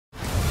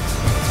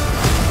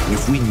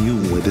If we knew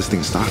where this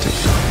thing started,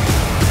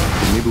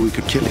 maybe we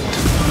could kill it.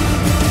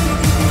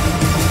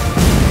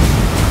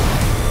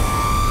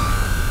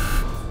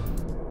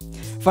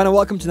 Fana,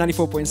 welcome to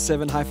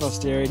 94.7 Hi-Fi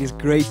Stereo. It is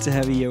great to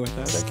have you here with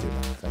us. Thank you.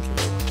 Thank you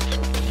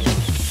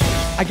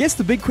very much. I guess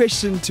the big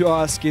question to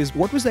ask is,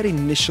 what was that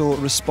initial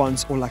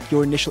response or like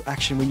your initial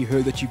action when you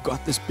heard that you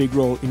got this big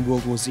role in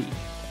World War Z?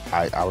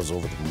 I was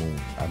over the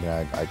moon. I mean,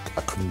 I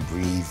couldn't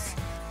breathe.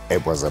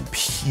 It was a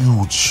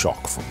huge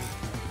shock for me.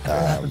 It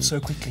happened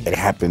so quickly. It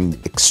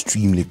happened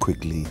extremely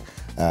quickly.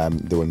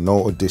 There were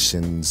no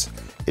auditions.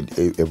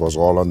 It was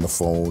all on the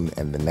phone,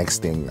 and the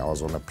next thing I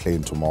was on a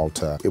plane to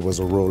Malta. It was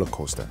a roller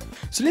coaster.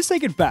 So let's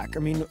take it back. I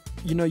mean,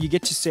 you know, you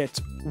get to set.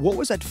 What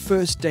was that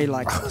first day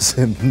like? I was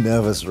a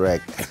nervous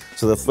wreck.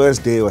 So the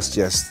first day was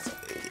just,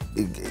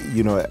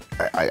 you know,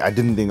 I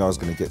didn't think I was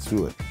going to get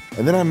through it.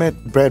 And then I met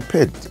Brad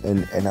Pitt,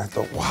 and I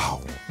thought, wow,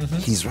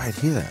 he's right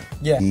here.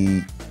 Yeah.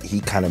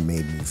 He kind of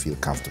made me feel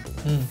comfortable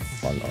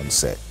on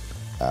set.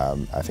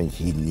 I think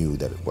he knew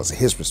that it was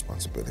his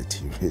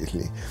responsibility,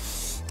 really.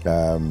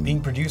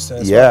 Being producer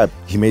as yeah, well.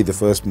 He made the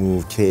first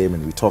move, came,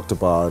 and we talked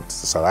about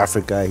South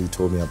Africa. He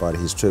told me about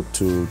his trip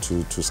to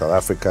South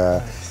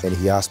Africa, and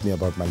he asked me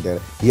about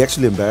Mandela. He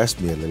actually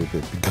embarrassed me a little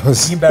bit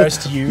because... He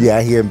embarrassed you?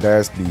 Yeah, he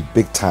embarrassed me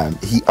big time.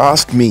 He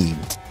asked me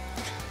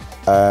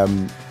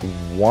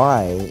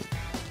why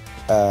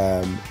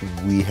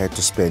we had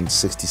to spend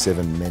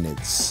 67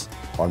 minutes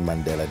on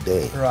Mandela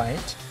Day.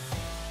 Right.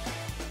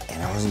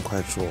 And I wasn't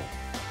quite sure.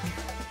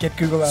 Get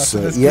Google out.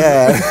 So,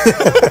 yeah.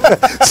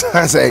 So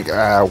I was like,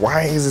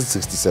 why is it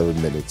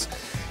 67 minutes?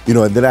 You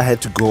know, and then I had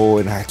to go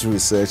and I had to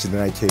research, and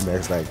then I came back,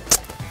 it's like,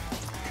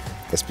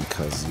 that's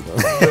because, you know.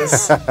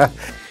 Yes.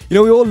 You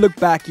know, we all look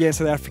back here in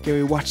South Africa,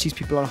 we watch these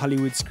people on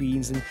Hollywood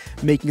screens and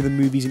making the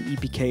movies and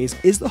EPKs.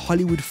 Is the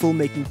Hollywood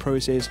filmmaking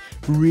process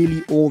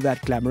really all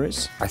that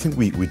glamorous? I think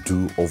we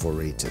do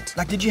overrate it.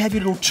 Like, did you have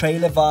your little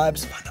trailer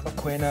vibes? Fana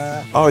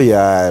Mokoena? Oh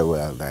yeah,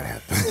 well, that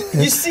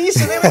happened. You see,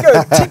 so there we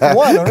go, tick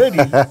one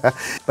already.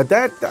 But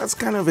that's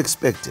kind of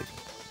expected.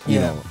 You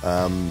know,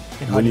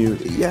 in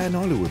Hollywood. in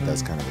Hollywood,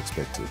 that's kind of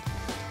expected.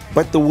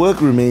 But the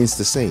work remains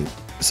the same.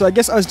 So I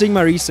guess I was doing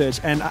my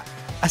research, and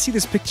I see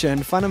this picture,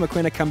 and Fana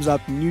Mokoena comes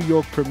up, New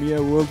York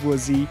premiere, World War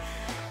Z.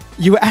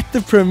 You were at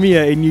the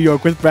premiere in New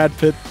York with Brad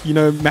Pitt, you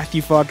know,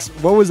 Matthew Fox.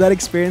 What was that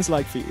experience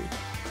like for you?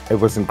 It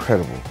was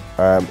incredible.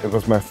 It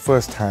was my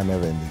first time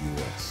ever in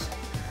the US.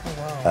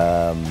 Oh,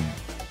 wow.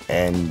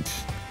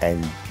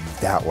 And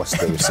that was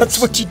the reception. That's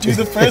what you do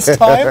the first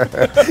time?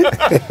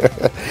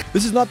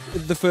 This is not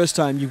the first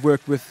time you've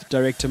worked with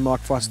director Mark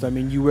Foster. I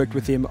mean, you worked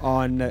with him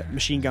on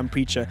Machine Gun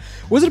Preacher.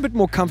 Was it a bit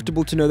more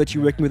comfortable to know that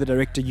you're working with a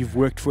director you've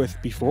worked with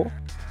before?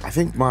 I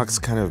think Mark's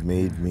kind of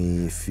made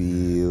me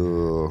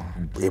feel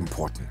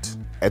important.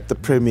 At the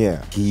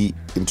premiere, he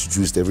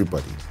introduced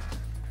everybody,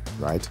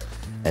 right?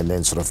 And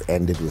then sort of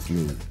ended with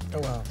me.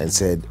 Oh, wow. And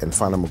said, and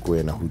Fana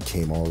Mokoena, who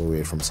came all the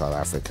way from South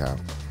Africa,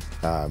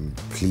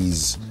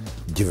 please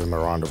give him a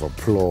round of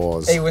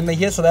applause. Hey, when they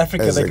hear South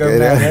Africa, they like, go,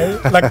 man,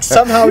 hey? Like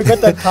somehow we got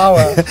that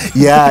power.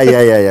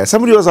 Yeah.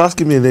 Somebody was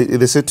asking me,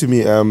 they said to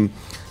me,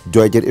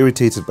 do I get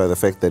irritated by the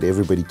fact that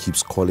everybody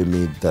keeps calling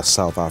me the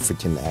South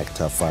African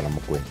actor Fana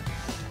Mokoena?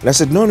 And I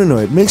said, no,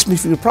 it makes me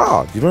feel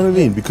proud, you know what I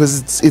mean?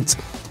 Because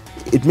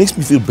it makes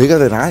me feel bigger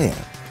than I am.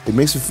 It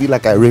makes me feel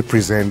like I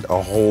represent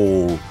a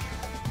whole,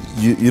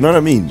 you know what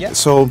I mean? Yeah.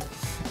 So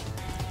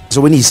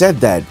when he said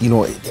that, you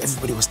know,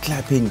 everybody was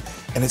clapping,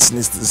 and it's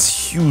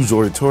this huge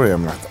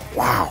auditorium. Like,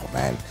 wow,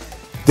 man,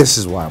 this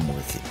is why I'm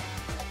working.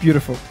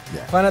 Beautiful.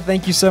 Yeah. Fana,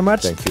 thank you so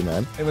much. Thank you,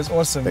 man. It was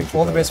awesome. Thank you,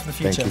 All the brother. best for the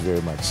future. Thank you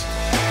very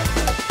much.